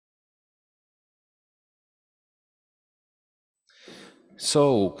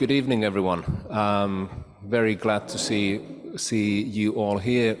So, good evening, everyone. Very glad to see you all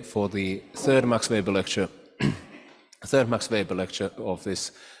here for the third Max Weber lecture, of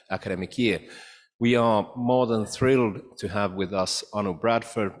this academic year. We are more than thrilled to have with us Anu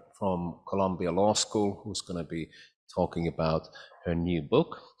Bradford from Columbia Law School, who's going to be talking about her new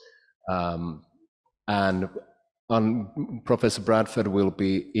book. Professor Bradford will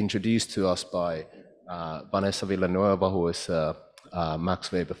be introduced to us by Vanessa Villanueva, who is a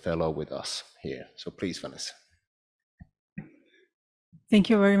Max Weber Fellow with us here. So please, Vanessa. Thank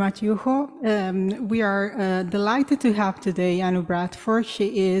you very much, Juho. We are delighted to have today Anu Bradford.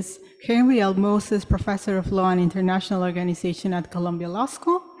 She is Henry L. Moses Professor of Law and International Organization at Columbia Law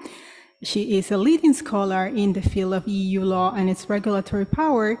School. She is a leading scholar in the field of EU law and its regulatory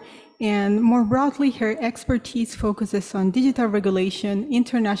power, and more broadly, her expertise focuses on digital regulation,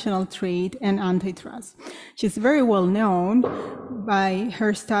 international trade, and antitrust. She's very well known by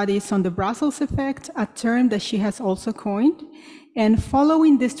her studies on the Brussels effect, a term that she has also coined. And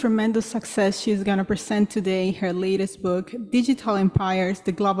following this tremendous success, she's going to present today her latest book, Digital Empires,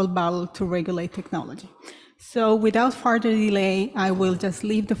 the Global Battle to Regulate Technology. So without further delay, I will just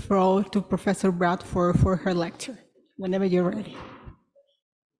leave the floor to Professor Bradford for her lecture, whenever you're ready.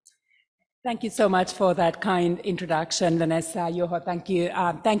 Thank you so much for that kind introduction, Vanessa. Juho, thank you.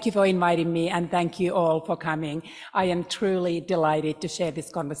 Thank you for inviting me, and thank you all for coming. I am truly delighted to share this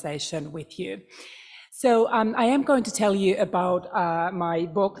conversation with you. So I am going to tell you about my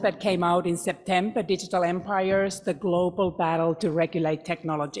book that came out in September, Digital Empires, the Global Battle to Regulate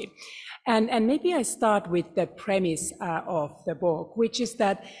Technology. And maybe I start with the premise of the book, which is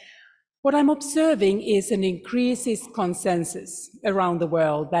that what I'm observing is an increasing consensus around the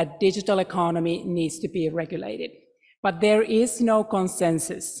world that digital economy needs to be regulated. But there is no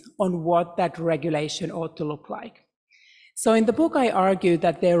consensus on what that regulation ought to look like. So in the book, I argue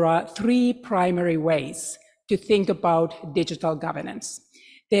that there are three primary ways to think about digital governance.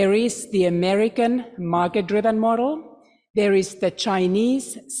 There is the American market-driven model, there is the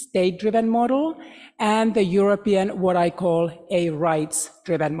Chinese state-driven model, and the European, what I call a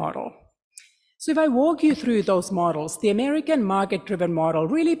rights-driven model. So if I walk you through those models, the American market-driven model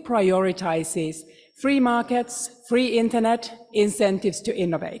really prioritizes free markets, free internet, incentives to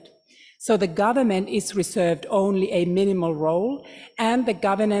innovate. So the government is reserved only a minimal role, and the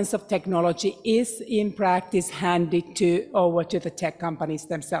governance of technology is in practice handed over to the tech companies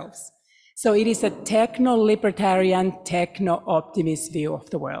themselves. So it is a techno-libertarian, techno-optimist view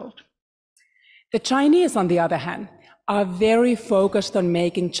of the world. The Chinese, on the other hand, are very focused on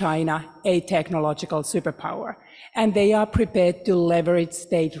making China a technological superpower, and they are prepared to leverage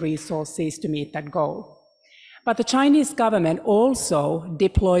state resources to meet that goal. But the Chinese government also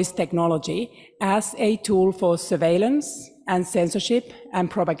deploys technology as a tool for surveillance and censorship and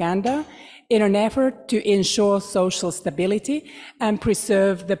propaganda in an effort to ensure social stability and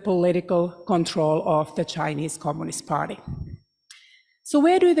preserve the political control of the Chinese Communist Party. So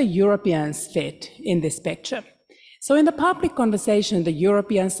where do the Europeans fit in this picture? So in the public conversation, the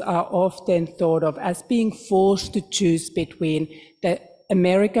Europeans are often thought of as being forced to choose between the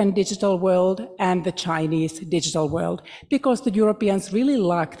American digital world and the Chinese digital world, because the Europeans really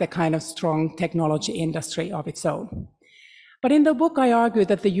lack the kind of strong technology industry of its own. But in the book, I argue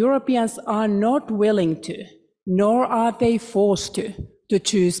that the Europeans are not willing to, nor are they forced to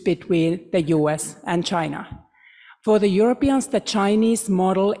choose between the US and China. For the Europeans, the Chinese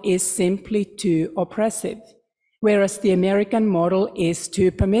model is simply too oppressive, whereas the American model is too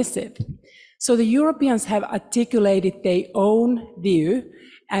permissive. So the Europeans have articulated their own view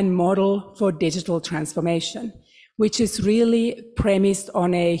and model for digital transformation, which is really premised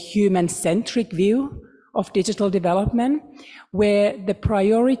on a human-centric view of digital development, where the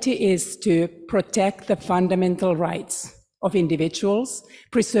priority is to protect the fundamental rights of individuals,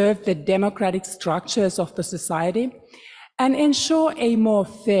 preserve the democratic structures of the society, and ensure a more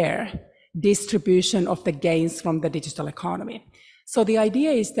fair distribution of the gains from the digital economy. So the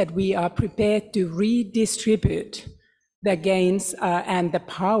idea is that we are prepared to redistribute the gains and the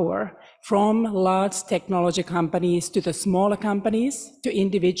power from large technology companies to the smaller companies, to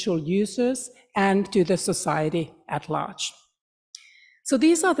individual users, and to the society at large. So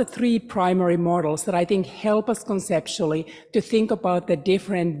these are the three primary models that I think help us conceptually to think about the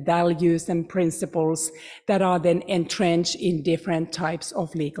different values and principles that are then entrenched in different types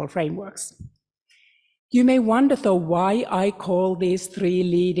of legal frameworks. You may wonder, though, why I call these three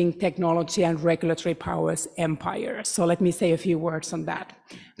leading technology and regulatory powers empires. So let me say a few words on that.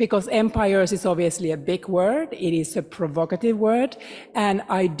 Because empires is obviously a big word, it is a provocative word, and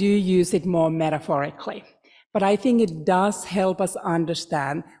I do use it more metaphorically. But I think it does help us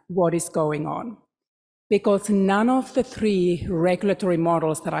understand what is going on, because none of the three regulatory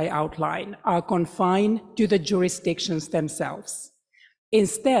models that I outline are confined to the jurisdictions themselves.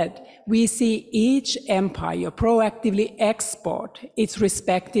 Instead, we see each empire proactively export its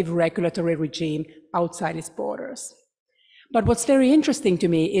respective regulatory regime outside its borders. But what's very interesting to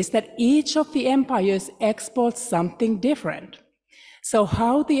me is that each of the empires exports something different. So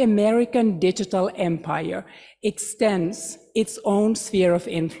how the American digital empire extends its own sphere of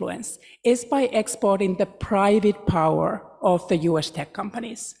influence is by exporting the private power of the US tech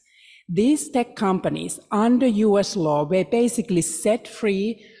companies. These tech companies under US law were basically set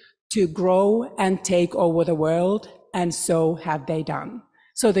free to grow and take over the world, and so have they done.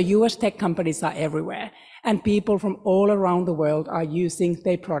 So the US tech companies are everywhere, and people from all around the world are using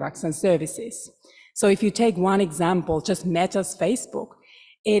their products and services. So if you take one example, just Meta's Facebook,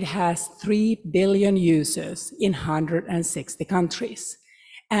 it has 3 billion users in 160 countries.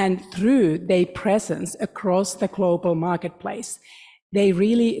 And through their presence across the global marketplace, they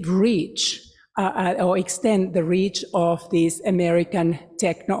really reach or extend the reach of these American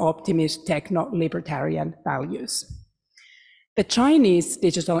techno-optimist, techno-libertarian values. The Chinese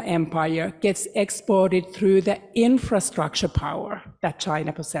digital empire gets exported through the infrastructure power that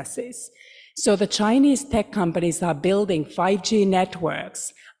China possesses. So the Chinese tech companies are building 5G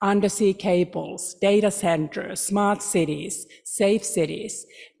networks, undersea cables, data centers, smart cities, safe cities,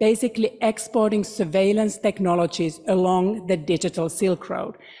 basically exporting surveillance technologies along the digital Silk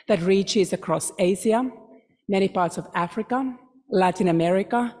Road that reaches across Asia, many parts of Africa, Latin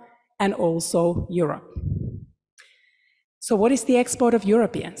America, and also Europe. So what is the export of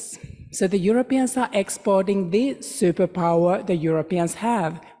Europeans? So the Europeans are exporting the superpower the Europeans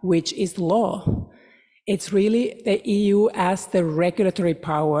have, which is law. It's really the EU as the regulatory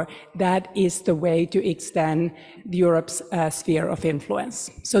power that is the way to extend Europe's sphere of influence.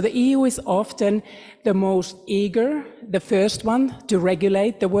 So the EU is often the most eager, the first one to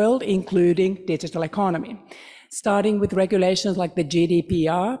regulate the world, including digital economy, starting with regulations like the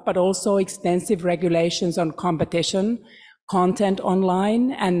GDPR, but also extensive regulations on competition, content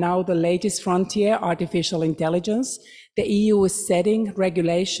online, and now the latest frontier, artificial intelligence. The EU is setting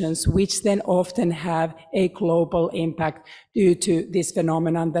regulations which then often have a global impact due to this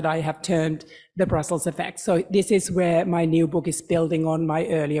phenomenon that I have termed the Brussels effect. So this is where my new book is building on my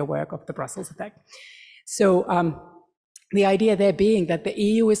earlier work of the Brussels effect. So the idea there being that the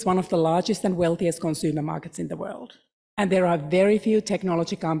EU is one of the largest and wealthiest consumer markets in the world. And there are very few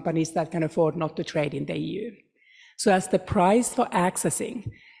technology companies that can afford not to trade in the EU. So as the price for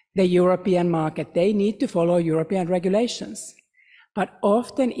accessing the European market, they need to follow European regulations. But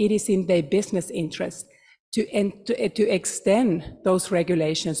often it is in their business interest to extend those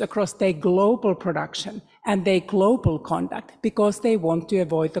regulations across their global production and their global conduct, because they want to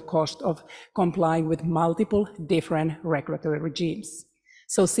avoid the cost of complying with multiple different regulatory regimes.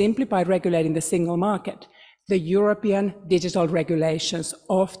 So simply by regulating the single market, the European digital regulations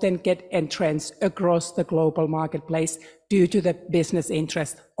often get entrenched across the global marketplace due to the business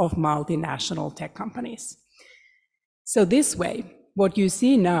interest of multinational tech companies. So this way, what you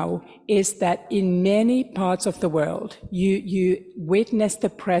see now is that in many parts of the world, you witness the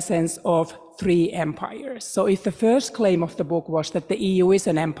presence of three empires. So if the first claim of the book was that the EU is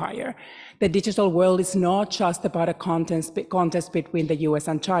an empire, the digital world is not just about a contest between the US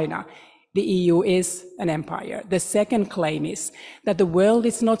and China. The EU is an empire. The second claim is that the world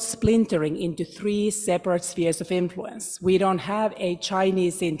is not splintering into three separate spheres of influence. We don't have a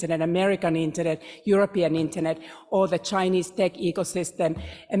Chinese internet, American internet, European internet, or the Chinese tech ecosystem,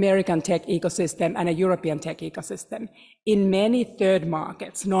 American tech ecosystem, and a European tech ecosystem. In many third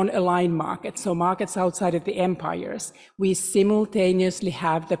markets, non-aligned markets, so markets outside of the empires, we simultaneously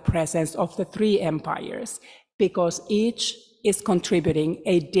have the presence of the three empires, because each is contributing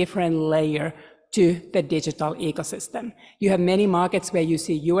a different layer to the digital ecosystem. You have many markets where you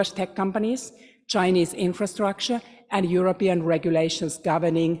see US tech companies, Chinese infrastructure, and European regulations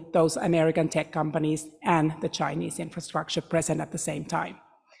governing those American tech companies and the Chinese infrastructure present at the same time.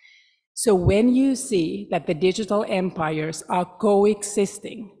 So when you see that the digital empires are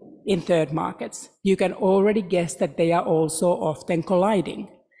coexisting in third markets, you can already guess that they are also often colliding,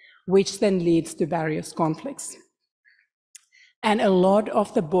 which then leads to various conflicts. And a lot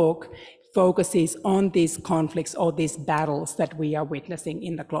of the book focuses on these conflicts or these battles that we are witnessing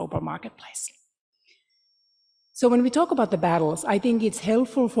in the global marketplace. So when we talk about the battles, I think it's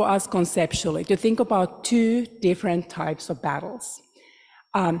helpful for us conceptually to think about two different types of battles,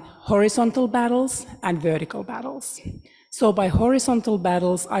 horizontal battles and vertical battles. So by horizontal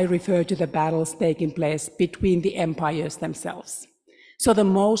battles, I refer to the battles taking place between the empires themselves. So the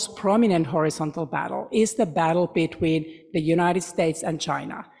most prominent horizontal battle is the battle between the United States and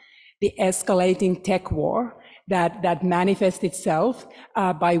China, the escalating tech war that manifests itself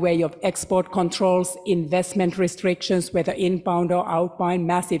by way of export controls, investment restrictions, whether inbound or outbound,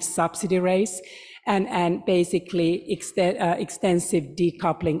 massive subsidy raise, and basically extensive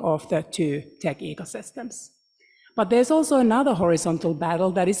decoupling of the two tech ecosystems. But there's also another horizontal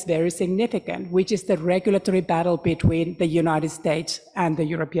battle that is very significant, which is the regulatory battle between the United States and the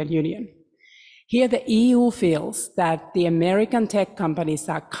European Union. Here, the EU feels that the American tech companies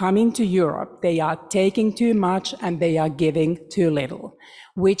are coming to Europe, they are taking too much and they are giving too little,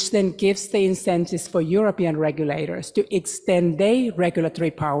 which then gives the incentives for European regulators to extend their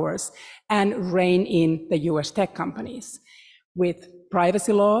regulatory powers and rein in the US tech companies with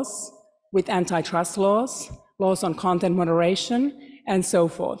privacy laws, with antitrust laws, laws on content moderation, and so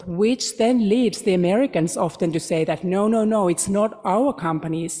forth, which then leads the Americans often to say that, no, it's not our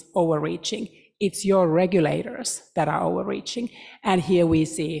companies overreaching, it's your regulators that are overreaching. And here we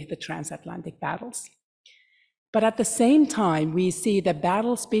see the transatlantic battles. But at the same time, we see the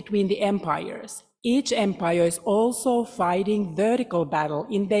battles between the empires. Each empire is also fighting vertical battle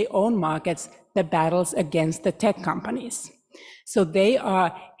in their own markets, the battles against the tech companies. So they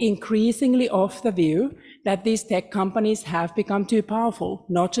are increasingly of the view that these tech companies have become too powerful,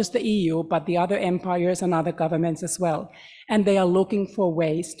 not just the EU, but the other empires and other governments as well. And they are looking for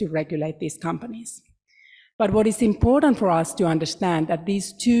ways to regulate these companies. But what is important for us to understand that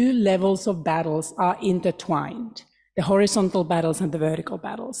these two levels of battles are intertwined, the horizontal battles and the vertical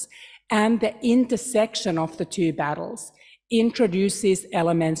battles. And the intersection of the two battles introduces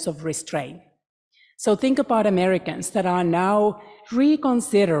elements of restraint. So think about Americans that are now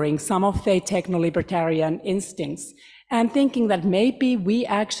reconsidering some of their techno-libertarian instincts and thinking that maybe we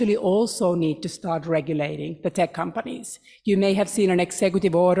actually also need to start regulating the tech companies. You may have seen an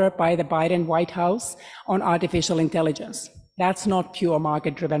executive order by the Biden White House on artificial intelligence. That's not pure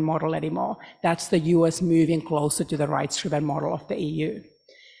market-driven model anymore. That's the US moving closer to the rights-driven model of the EU.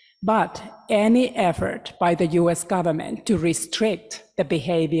 But any effort by the US government to restrict the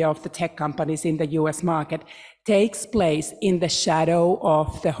behavior of the tech companies in the US market takes place in the shadow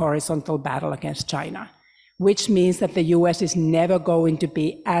of the horizontal battle against China, which means that the US is never going to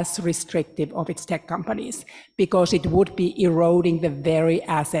be as restrictive of its tech companies because it would be eroding the very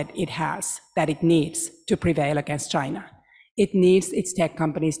asset it has that it needs to prevail against China. It needs its tech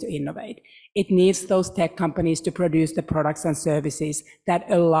companies to innovate. It needs those tech companies to produce the products and services that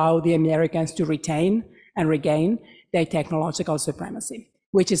allow the Americans to retain and regain their technological supremacy,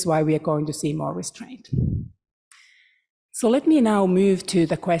 which is why we are going to see more restraint. So let me now move to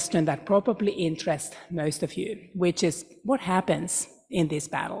the question that probably interests most of you, which is what happens in these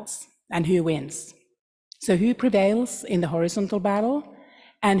battles and who wins? So who prevails in the horizontal battle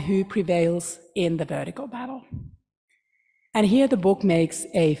and who prevails in the vertical battle? And here the book makes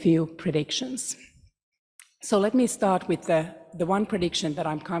a few predictions. So let me start with the one prediction that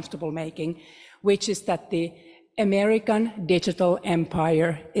I'm comfortable making, which is that the American digital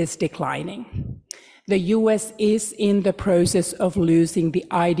empire is declining. The US is in the process of losing the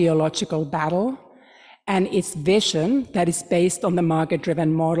ideological battle, and its vision that is based on the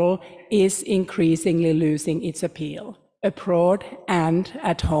market-driven model is increasingly losing its appeal, abroad and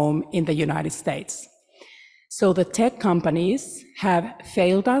at home in the United States. So the tech companies have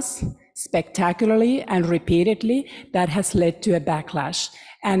failed us spectacularly and repeatedly. That has led to a backlash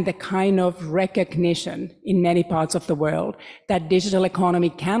and the kind of recognition in many parts of the world that digital economy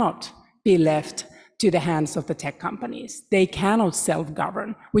cannot be left to the hands of the tech companies. They cannot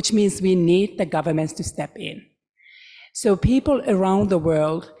self-govern, which means we need the governments to step in. So people around the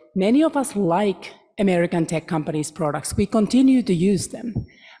world, many of us like American tech companies' products. We continue to use them.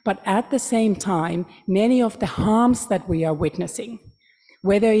 But at the same time, many of the harms that we are witnessing,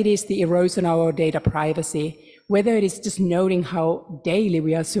 whether it is the erosion of our data privacy, whether it is just noting how daily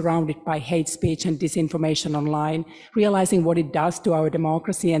we are surrounded by hate speech and disinformation online, realizing what it does to our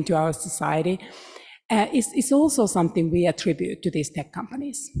democracy and to our society, is also something we attribute to these tech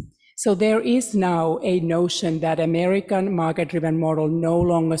companies. So there is now a notion that American market-driven model no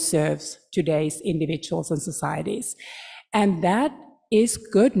longer serves today's individuals and societies. And that is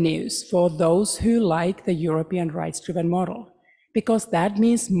good news for those who like the European rights-driven model, because that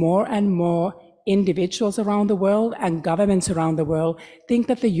means more and more individuals around the world and governments around the world think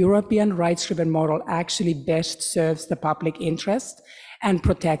that the European rights-driven model actually best serves the public interest and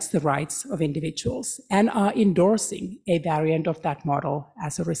protects the rights of individuals, and are endorsing a variant of that model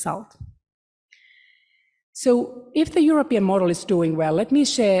as a result. So if the European model is doing well, let me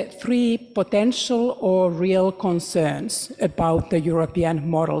share 3 potential or real concerns about the European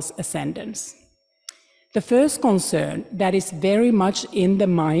model's ascendance. The first concern that is very much in the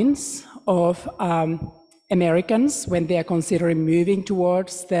minds of Americans when they are considering moving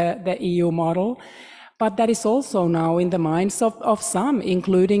towards the EU model, but that is also now in the minds of some,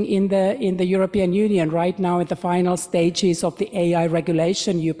 including in the European Union right now at the final stages of the AI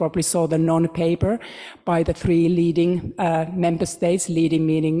regulation. You probably saw the non-paper by the 3 leading member states, leading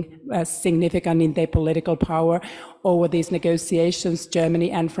meaning significant in their political power over these negotiations,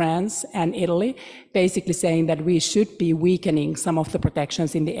 Germany and France and Italy, basically saying that we should be weakening some of the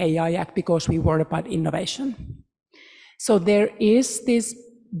protections in the AI Act because we worry about innovation. So there is this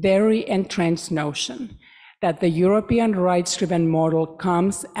very entrenched notion that the European rights-driven model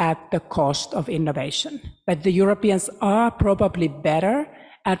comes at the cost of innovation, that the Europeans are probably better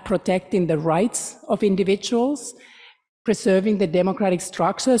at protecting the rights of individuals, preserving the democratic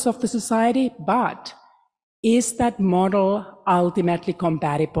structures of the society, but is that model ultimately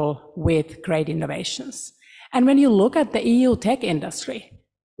compatible with great innovations? And when you look at the EU tech industry,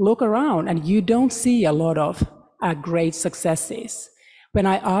 look around and you don't see a lot of great successes. When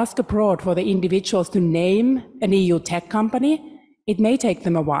I ask abroad for the individuals to name an EU tech company, it may take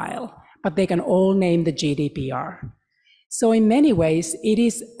them a while, but they can all name the GDPR. So in many ways, it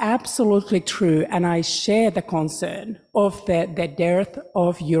is absolutely true, and I share the concern of the dearth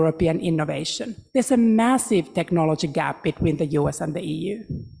of European innovation. There's a massive technology gap between the US and the EU.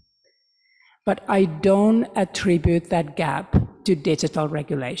 But I don't attribute that gap to digital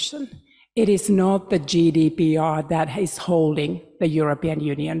regulation. It is not the GDPR that is holding the European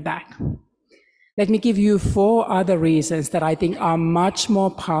Union back. Let me give you 4 other reasons that I think are much more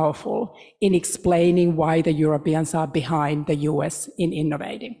powerful in explaining why the Europeans are behind the US in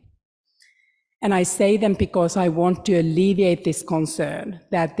innovating. And I say them because I want to alleviate this concern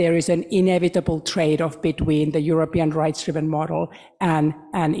that there is an inevitable trade-off between the European rights-driven model and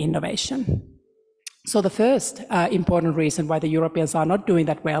innovation. So the first important reason why the Europeans are not doing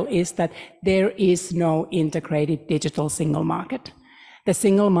that well is that there is no integrated digital single market. The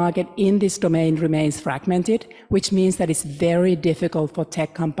single market in this domain remains fragmented, which means that it's very difficult for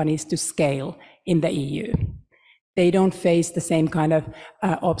tech companies to scale in the EU. They don't face the same kind of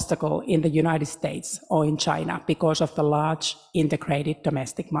obstacle in the United States or in China because of the large integrated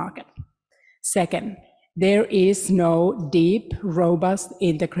domestic market. Second, there is no deep, robust,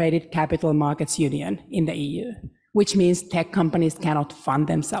 integrated capital markets union in the EU, which means tech companies cannot fund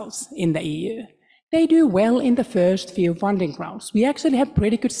themselves in the EU. They do well in the first few funding rounds. We actually have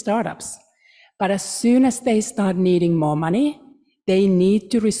pretty good startups. But as soon as they start needing more money, they need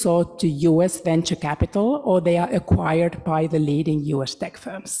to resort to US venture capital or they are acquired by the leading US tech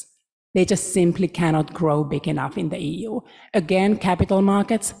firms. They just simply cannot grow big enough in the EU. Again, capital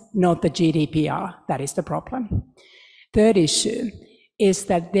markets, not the GDPR. That is the problem. Third issue is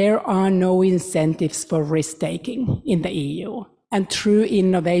that there are no incentives for risk-taking in the EU. And true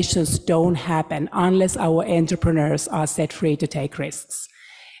innovations don't happen unless our entrepreneurs are set free to take risks.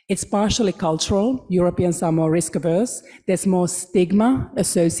 It's partially cultural. Europeans are more risk-averse. There's more stigma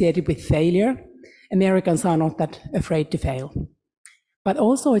associated with failure. Americans are not that afraid to fail. But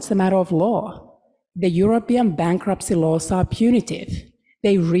also it's a matter of law. The European bankruptcy laws are punitive.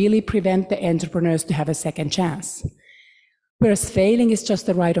 They really prevent the entrepreneurs to have a second chance. Whereas failing is just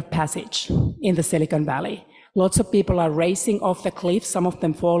a rite of passage in the Silicon Valley. Lots of people are racing off the cliff. Some of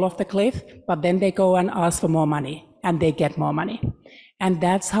them fall off the cliff, but then they go and ask for more money and they get more money. And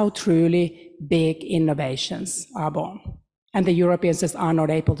that's how truly big innovations are born. And the Europeans just are not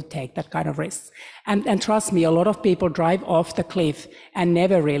able to take that kind of risk. And trust me, a lot of people drive off the cliff and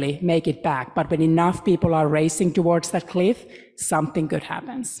never really make it back. But when enough people are racing towards that cliff, something good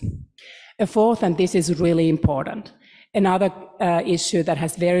happens. A fourth, and this is really important, another issue that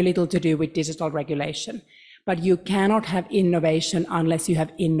has very little to do with digital regulation. But you cannot have innovation unless you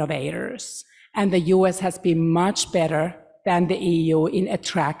have innovators. And the US has been much better than the EU in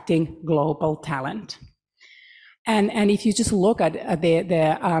attracting global talent. And if you just look at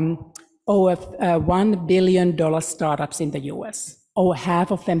over $1 billion startups in the US, over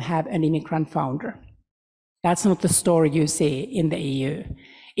half of them have an immigrant founder. That's not the story you see in the EU.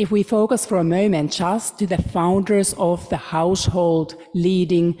 If we focus for a moment just to the founders of the household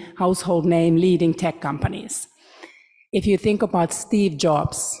name leading tech companies. If you think about Steve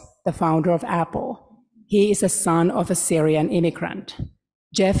Jobs, the founder of Apple, he is a son of a Syrian immigrant.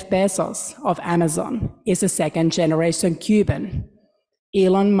 Jeff Bezos of Amazon is a second-generation Cuban.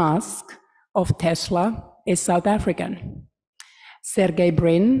 Elon Musk of Tesla is South African. Sergey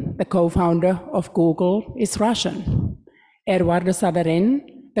Brin, the co-founder of Google, is Russian. Eduardo Saverin,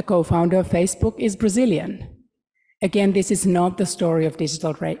 the co-founder of Facebook, is Brazilian. Again, this is not the story of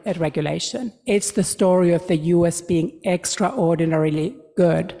digital regulation. It's the story of the US being extraordinarily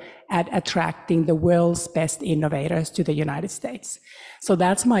good at attracting the world's best innovators to the United States. So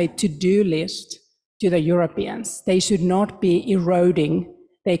that's my to-do list to the Europeans. They should not be eroding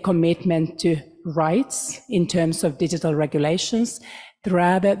their commitment to rights in terms of digital regulations.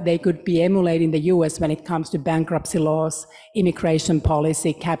 Rather, they could be emulating the US when it comes to bankruptcy laws, immigration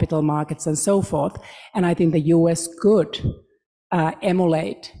policy, capital markets, and so forth. And I think the US could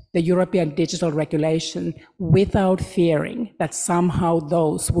emulate the European digital regulation without fearing that somehow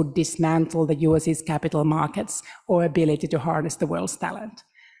those would dismantle the US's capital markets or ability to harness the world's talent.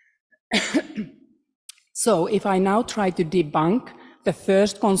 So if I now try to debunk the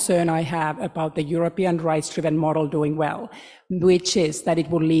first concern I have about the European rights-driven model doing well, which is that it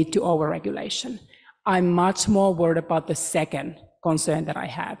will lead to overregulation, I'm much more worried about the second concern that I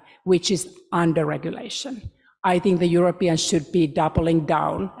have, which is underregulation. I think the Europeans should be doubling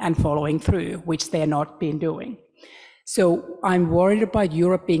down and following through, which they're not been doing. So I'm worried about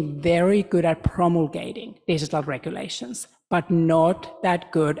Europe being very good at promulgating digital regulations, but not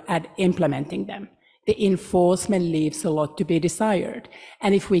that good at implementing them. The enforcement leaves a lot to be desired.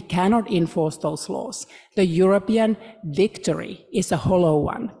 And if we cannot enforce those laws, the European victory is a hollow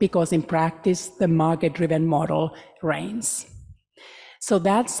one, because in practice, the market-driven model reigns. So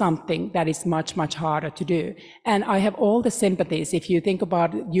that's something that is much, much harder to do. And I have all the sympathies. If you think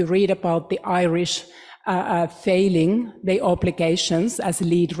about, you read about the Irish failing their obligations as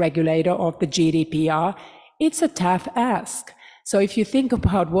lead regulator of the GDPR, it's a tough ask. So if you think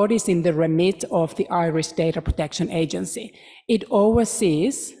about what is in the remit of the Irish Data Protection Agency, it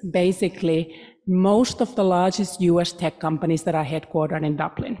oversees basically most of the largest US tech companies that are headquartered in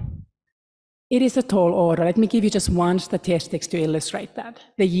Dublin. It is a tall order. Let me give you just one statistic to illustrate that.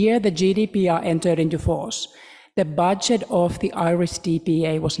 The year the GDPR entered into force, the budget of the Irish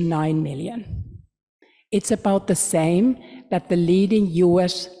DPA was 9 million. It's about the same that the leading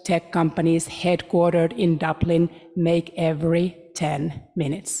US tech companies headquartered in Dublin make every 10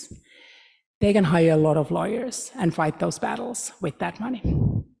 minutes. They can hire a lot of lawyers and fight those battles with that money.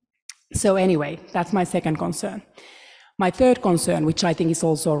 So anyway, that's my second concern. My third concern, which I think is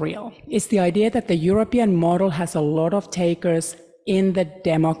also real, is the idea that the European model has a lot of takers in the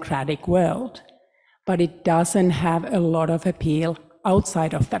democratic world, but it doesn't have a lot of appeal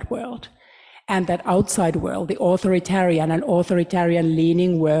outside of that world. And that outside world, the authoritarian and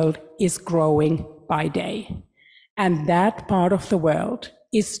authoritarian-leaning world, is growing by day. And that part of the world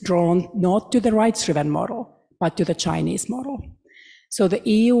is drawn not to the rights-driven model, but to the Chinese model. So the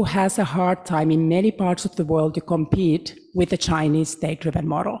EU has a hard time in many parts of the world to compete with the Chinese state-driven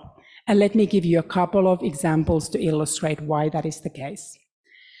model. And let me give you a couple of examples to illustrate why that is the case.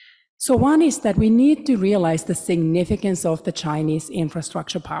 So one is that we need to realize the significance of the Chinese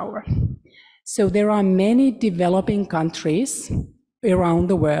infrastructure power. So there are many developing countries around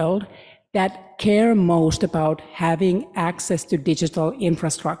the world that care most about having access to digital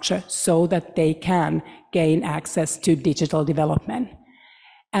infrastructure so that they can gain access to digital development.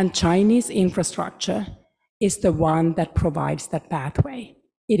 And Chinese infrastructure is the one that provides that pathway.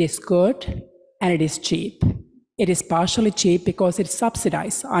 It is good and it is cheap. It is partially cheap because it's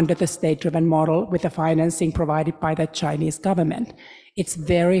subsidized under the state-driven model with the financing provided by the Chinese government. It's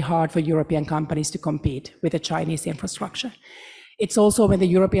very hard for European companies to compete with the Chinese infrastructure. It's also when the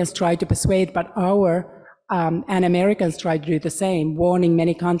Europeans try to persuade, but and Americans try to do the same, warning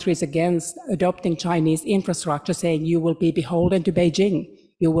many countries against adopting Chinese infrastructure, saying you will be beholden to Beijing,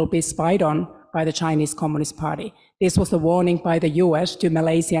 you will be spied on by the Chinese Communist Party. This was a warning by the US to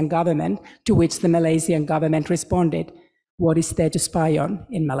Malaysian government, to which the Malaysian government responded, what is there to spy on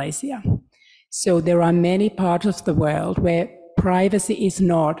in Malaysia? So there are many parts of the world where privacy is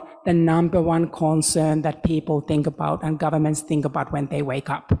not the number one concern that people think about and governments think about when they wake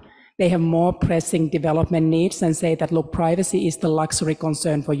up. They have more pressing development needs and say that, look, privacy is the luxury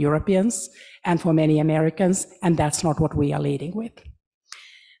concern for Europeans and for many Americans, and that's not what we are leading with.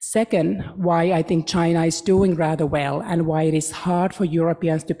 Second, why I think China is doing rather well and why it is hard for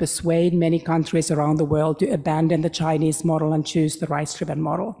Europeans to persuade many countries around the world to abandon the Chinese model and choose the rights-driven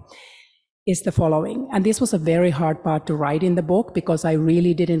model is the following. And this was a very hard part to write in the book because I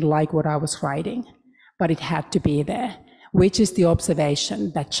really didn't like what I was writing, but it had to be there, which is the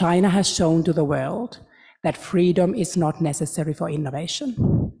observation that China has shown to the world that freedom is not necessary for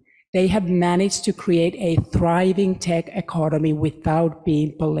innovation. They have managed to create a thriving tech economy without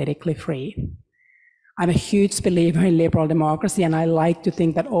being politically free. I'm a huge believer in liberal democracy, and I like to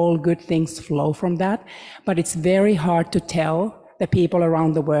think that all good things flow from that. But it's very hard to tell the people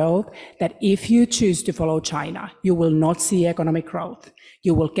around the world that if you choose to follow China, you will not see economic growth.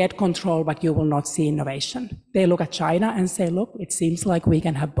 You will get control, but you will not see innovation. They look at China and say, look, it seems like we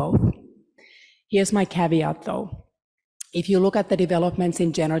can have both. Here's my caveat, though. If you look at the developments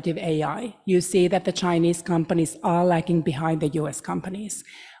in generative AI, you see that the Chinese companies are lagging behind the US companies.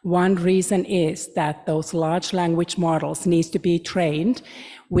 One reason is that those large language models need to be trained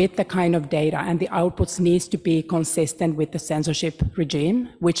with the kind of data, and the outputs needs to be consistent with the censorship regime,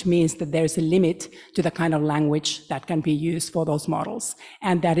 which means that there's a limit to the kind of language that can be used for those models.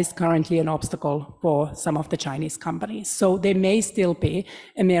 And that is currently an obstacle for some of the Chinese companies. So there may still be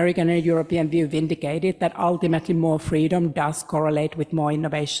American and European view vindicated that ultimately more freedom does correlate with more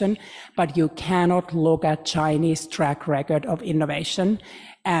innovation, but you cannot look at Chinese track record of innovation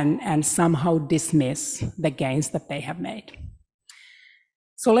and somehow dismiss the gains that they have made.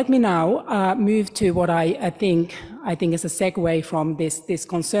 So let me now move to what I think is a segue from this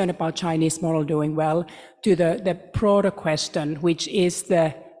concern about Chinese model doing well to the broader question, which is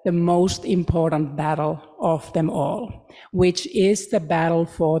the most important battle of them all, which is the battle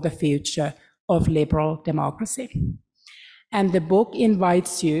for the future of liberal democracy. And the book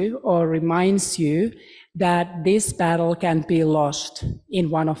invites you or reminds you that this battle can be lost in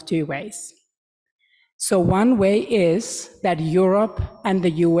one of two ways. So one way is that Europe and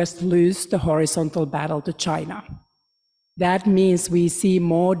the US lose the horizontal battle to China. That means we see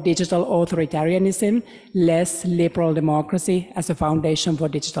more digital authoritarianism, less liberal democracy as a foundation for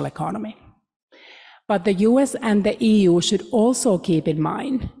digital economy. But the US and the EU should also keep in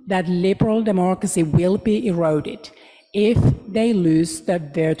mind that liberal democracy will be eroded if they lose the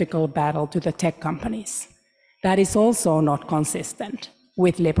vertical battle to the tech companies. That is also not consistent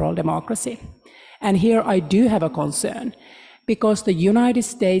with liberal democracy. And here I do have a concern, because the United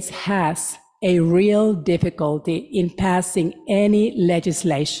States has a real difficulty in passing any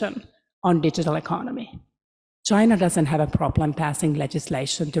legislation on digital economy. China doesn't have a problem passing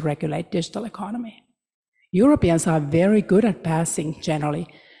legislation to regulate digital economy. Europeans are very good at passing, generally,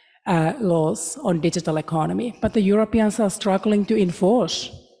 laws on digital economy, but the Europeans are struggling to enforce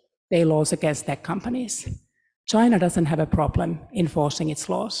their laws against tech companies. China doesn't have a problem enforcing its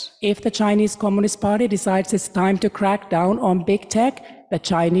laws. If the Chinese Communist Party decides it's time to crack down on big tech, the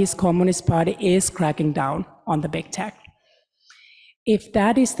Chinese Communist Party is cracking down on the big tech. If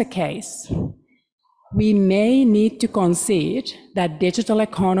that is the case, we may need to concede that digital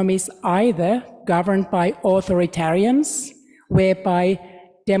economies either governed by authoritarians, whereby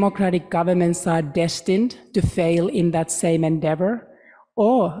democratic governments are destined to fail in that same endeavor,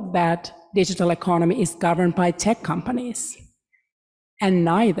 or that digital economy is governed by tech companies. And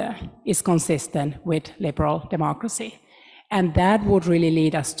neither is consistent with liberal democracy. And that would really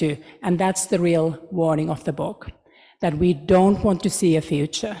lead us to, and that's the real warning of the book, that we don't want to see a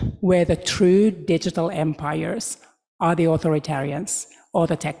future where the true digital empires are the authoritarians or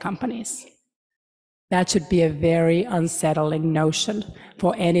the tech companies. That should be a very unsettling notion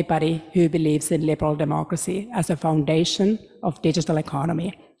for anybody who believes in liberal democracy as a foundation of digital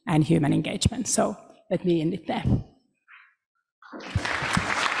economy and human engagement. So let me end it there.